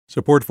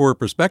Support for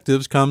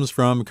Perspectives comes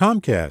from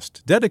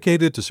Comcast,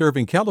 dedicated to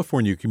serving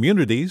California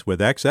communities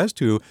with access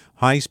to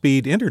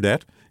high-speed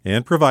internet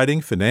and providing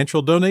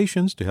financial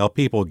donations to help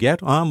people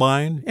get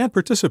online and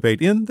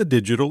participate in the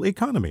digital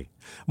economy.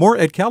 More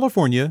at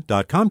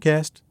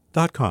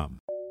california.comcast.com.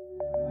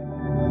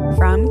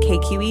 From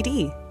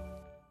KQED.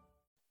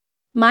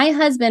 My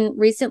husband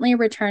recently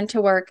returned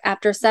to work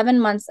after 7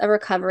 months of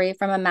recovery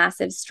from a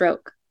massive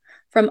stroke.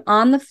 From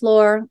on the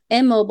floor,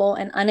 immobile,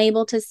 and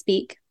unable to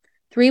speak,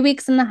 3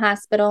 weeks in the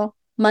hospital,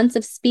 months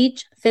of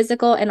speech,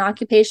 physical, and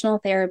occupational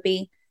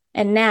therapy,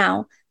 and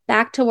now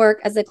back to work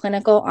as a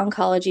clinical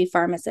oncology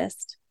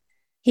pharmacist.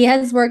 He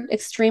has worked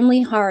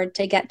extremely hard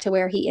to get to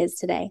where he is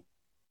today.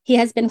 He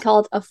has been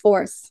called a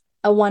force,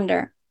 a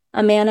wonder,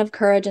 a man of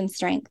courage and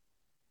strength.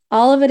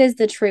 All of it is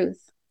the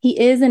truth. He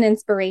is an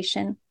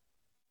inspiration.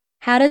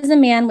 How does a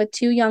man with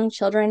 2 young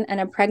children and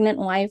a pregnant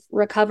wife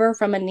recover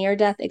from a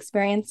near-death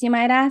experience, you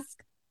might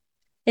ask?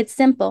 It's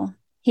simple.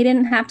 He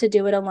didn't have to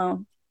do it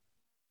alone.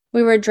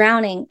 We were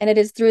drowning, and it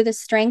is through the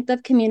strength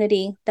of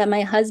community that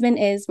my husband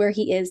is where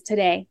he is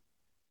today.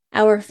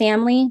 Our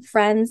family,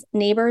 friends,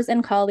 neighbors,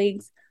 and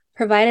colleagues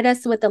provided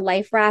us with the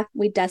life raft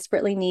we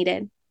desperately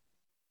needed.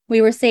 We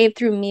were saved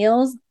through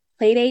meals,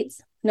 playdates,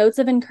 notes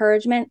of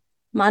encouragement,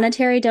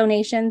 monetary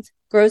donations,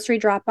 grocery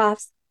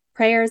drop-offs,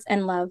 prayers,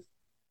 and love.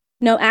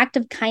 No act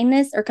of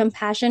kindness or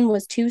compassion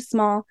was too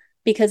small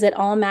because it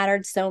all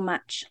mattered so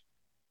much.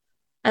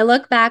 I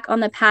look back on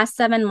the past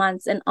 7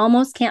 months and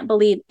almost can't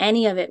believe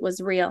any of it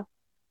was real,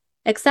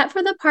 except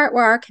for the part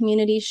where our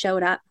community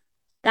showed up.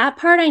 That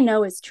part I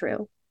know is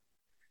true.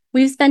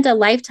 We've spent a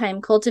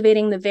lifetime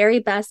cultivating the very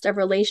best of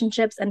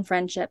relationships and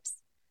friendships.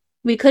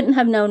 We couldn't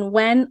have known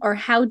when or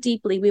how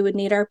deeply we would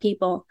need our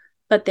people,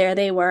 but there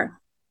they were.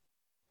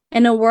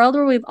 In a world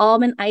where we've all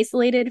been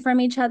isolated from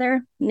each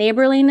other,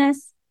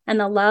 neighborliness and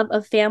the love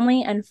of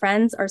family and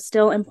friends are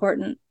still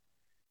important.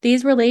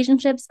 These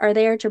relationships are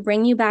there to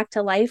bring you back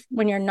to life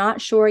when you're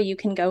not sure you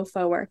can go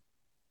forward.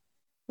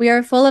 We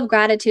are full of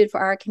gratitude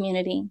for our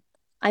community.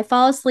 I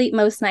fall asleep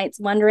most nights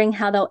wondering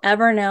how they'll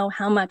ever know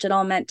how much it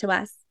all meant to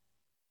us.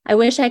 I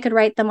wish I could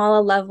write them all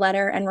a love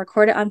letter and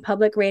record it on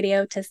public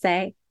radio to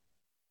say,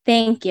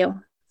 thank you.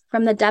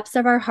 From the depths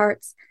of our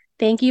hearts,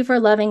 thank you for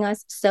loving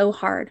us so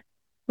hard.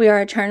 We are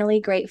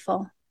eternally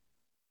grateful.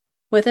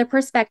 With a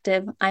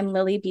perspective, I'm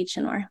Lily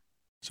Beechinor.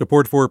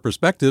 Support for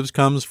Perspectives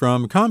comes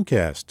from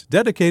Comcast,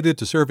 dedicated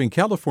to serving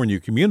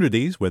California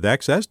communities with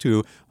access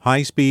to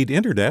high-speed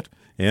internet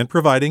and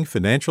providing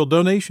financial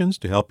donations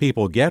to help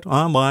people get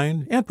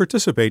online and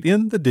participate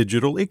in the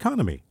digital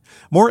economy.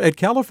 More at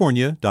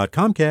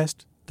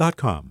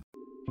california.comcast.com.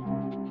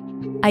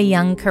 A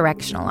young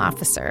correctional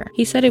officer.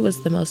 He said it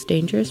was the most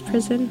dangerous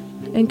prison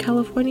in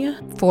California.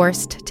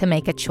 Forced to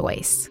make a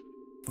choice.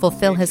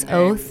 Fulfill his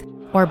oath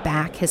or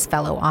back his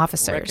fellow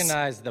officers.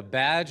 Recognize the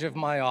badge of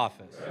my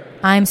office.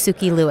 I'm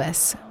Suki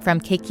Lewis. From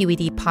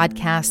KQED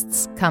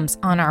Podcasts comes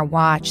On Our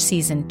Watch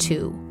Season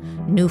 2,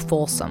 New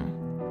Folsom.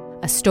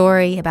 A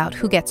story about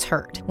who gets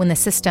hurt when the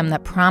system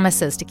that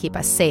promises to keep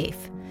us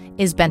safe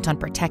is bent on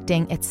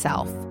protecting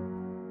itself.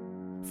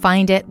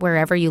 Find it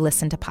wherever you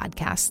listen to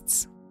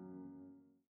podcasts.